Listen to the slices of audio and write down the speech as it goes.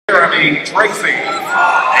Jeremy Tracy. And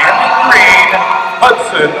in green,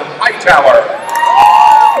 Hudson Hightower.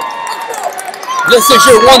 This is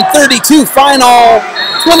your 132 final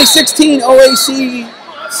 2016 OAC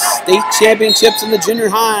State Championships in the junior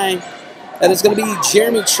high. That is going to be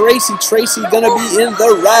Jeremy Tracy. Tracy going to be in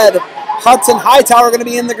the red. Hudson Hightower going to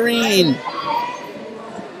be in the green.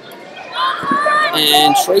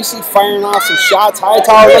 And Tracy firing off some shots.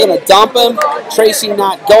 Hightower looking to dump him. Tracy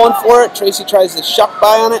not going for it. Tracy tries to shuck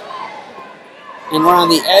by on it. And we're on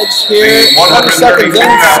the edge here. 20 seconds in.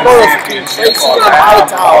 Score between Tracy and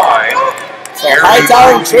Hightower. So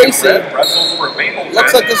Hightower and Tracy.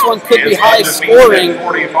 Looks like this one could be high scoring.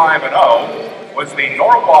 45-0 was the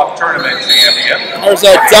Norwalk tournament champion. There's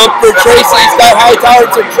a dump for Tracy. He's got Hightower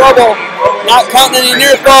in some trouble. Not counting any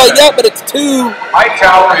near fall yet, but it's two.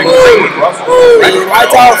 Hightower and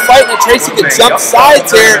Hightower fighting, and Tracy can jump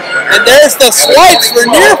sides here. And there's the swipes for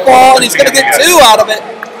near fall, and he's going to get two out of it.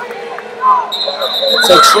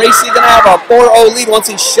 So Tracy going to have a 4-0 lead once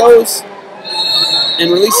he shows and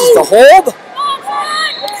releases the hold.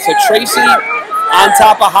 So Tracy on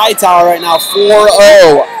top of Hightower right now,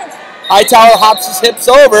 4-0. Hightower hops his hips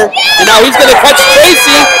over, and now he's going to catch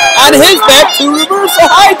Tracy on his back to reversal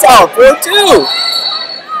Hightower, 4-2.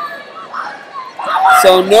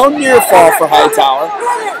 So no near fall for Hightower.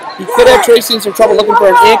 He could have Tracy in some trouble looking for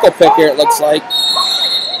an ankle pick here, it looks like.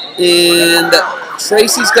 And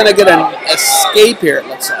Tracy's going to get an escape here, it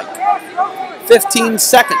looks like. 15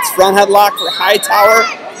 seconds. Front headlock for Hightower.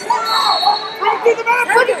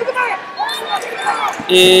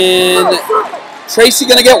 And Tracy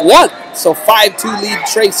going to get one. So 5-2 lead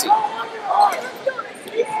Tracy.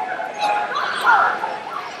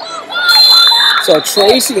 So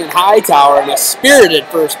Tracy and Hightower in a spirited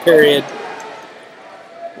first period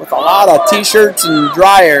with a lot of t-shirts and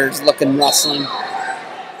dryers looking wrestling.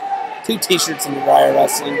 2 t-shirts and a dryer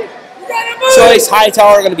wrestling. Choice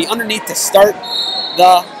Hightower going to be underneath to start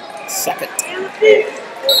the second.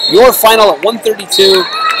 Your final at 132.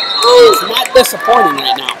 It's not disappointing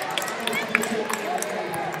right now.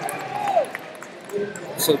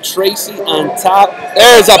 So Tracy on top.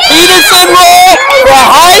 There's a Peterson roll for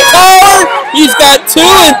Hightower. He's got 2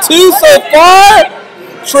 and 2 so far.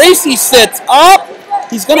 Tracy sits up.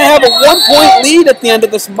 He's going to have a 1-point lead at the end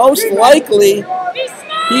of this, most likely.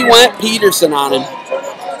 He went Peterson on him.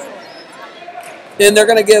 And they're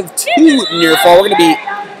going to give 2 near fall. We're going to be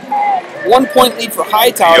 1-point lead for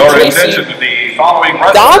Hightower. Tracy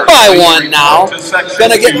down by 1 now.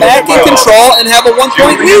 Going to get back in control and have a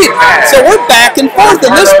 1-point lead. So we're back and forth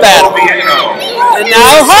in this battle. And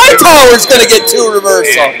now Hightower's going to get 2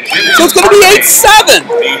 reversal. So it's going to be 8-7.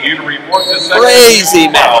 Crazy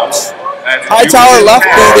match. Hightower left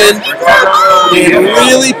boot in and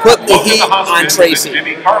really put the heat on Tracy.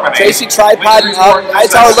 Tracy tripoding up.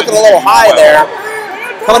 Hightower looking a little high there.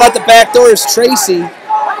 Coming out the back door is Tracy.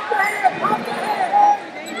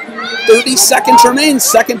 30 seconds remain,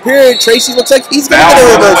 second period. Tracy looks like he's going to get a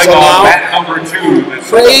reversal now.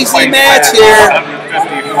 Crazy match here.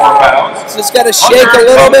 Just got to shake a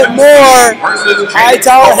little bit more.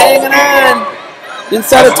 Hightower hanging on.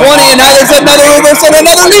 Inside of 20, and now there's another reversal,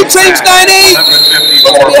 another lead change, 9-8.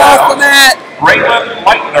 Going to be off the mat.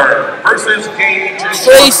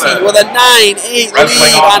 Tracy with a 9-8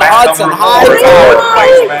 lead on Hudson Hightower.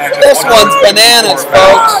 This one's bananas,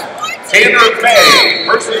 folks. Tanner Bay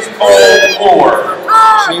versus Cole Moore.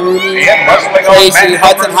 Tracy,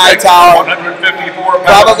 Hudson Hightower.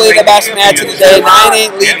 Probably the best match of the day.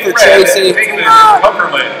 9-8 lead for Tracy.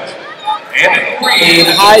 And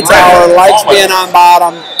Hightower likes being on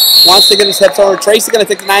bottom. Wants to get his hips over. Tracy going to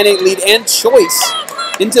take the 9-8 lead and Choice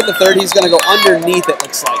into the third. He's going to go underneath, it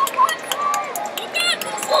looks like.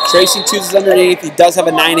 Tracy chooses underneath. He does have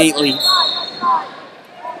a 9-8 lead.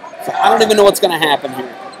 So I don't even know what's going to happen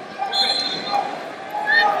here.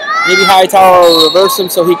 Maybe Hightower will reverse him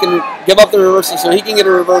so he can give up the reversal so he can get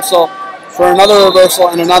a reversal for another reversal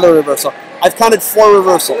and another reversal. I've counted 4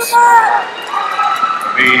 reversals.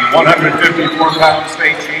 The 154-pound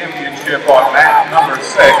state championship on mat number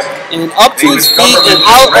 6. And up to his feet and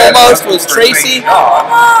out almost was Tracy,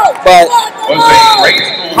 but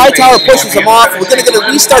Hightower pushes him off. We're going to get a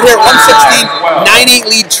restart here at 116,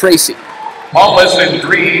 9-8 lead Tracy. Paulus in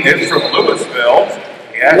green is from Louisville.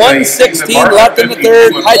 116 left in the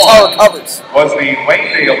third. Hightower covers. Was the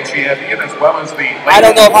Waynedale champion as well as the. I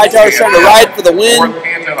don't know if Hightower's trying to ride for the win.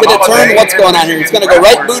 Get a turn. What's going on here? He's going to go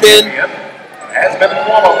right boot in.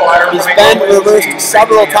 He's been reversed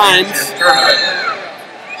several times.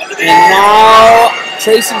 And now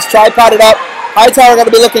Tracy's tripoded up. Hightower going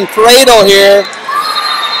to be looking cradle here.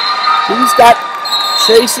 He's got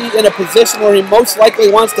Tracy in a position where he most likely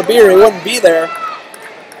wants to be, or he wouldn't be there.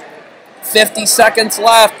 50 seconds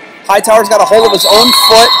left. Hightower's got a hold of his own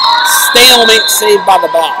foot. Stalemate saved by the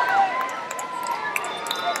back.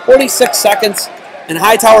 46 seconds, and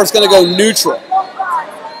Hightower's going to go neutral.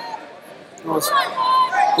 His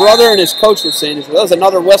brother and his coach were saying, that was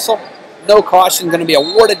another whistle. No caution, going to be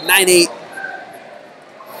awarded 9-8.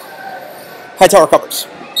 Hightower covers.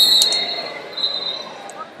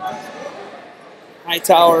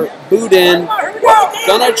 Hightower boot in.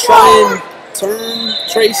 Gonna try and turn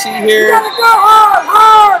Tracy here.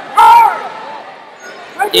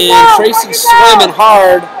 And Tracy's swimming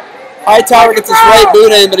hard. Hightower gets his right boot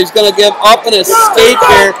in, but he's going to give up an escape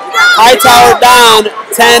here. Hightower down,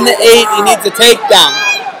 10-8. He needs a takedown.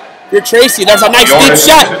 You're Tracy. There's a nice deep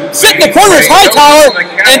shot. Sit in the corners, Hightower.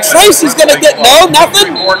 And Tracy's going to get nothing.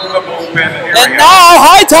 And now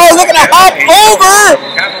Hightower looking to hop over.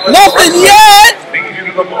 Nothing yet.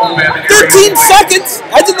 13 seconds.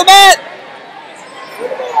 Edge of the mat.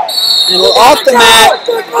 And we're off the mat.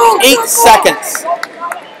 8 seconds.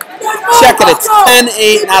 Check it. It's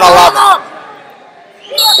 10-8, not 11.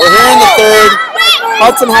 We're here in the third.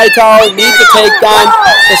 Hudson Hightower needs a takedown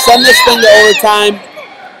to send this thing to overtime.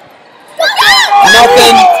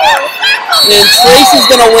 Nothing. And Tracy's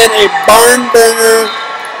going to win a barn burner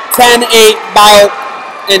 10-8 bout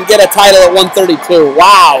and get a title at 132.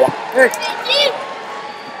 Wow.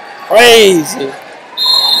 Crazy.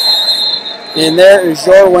 And there is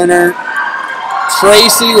your winner,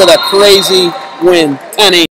 Tracy, with a crazy win, 10-8.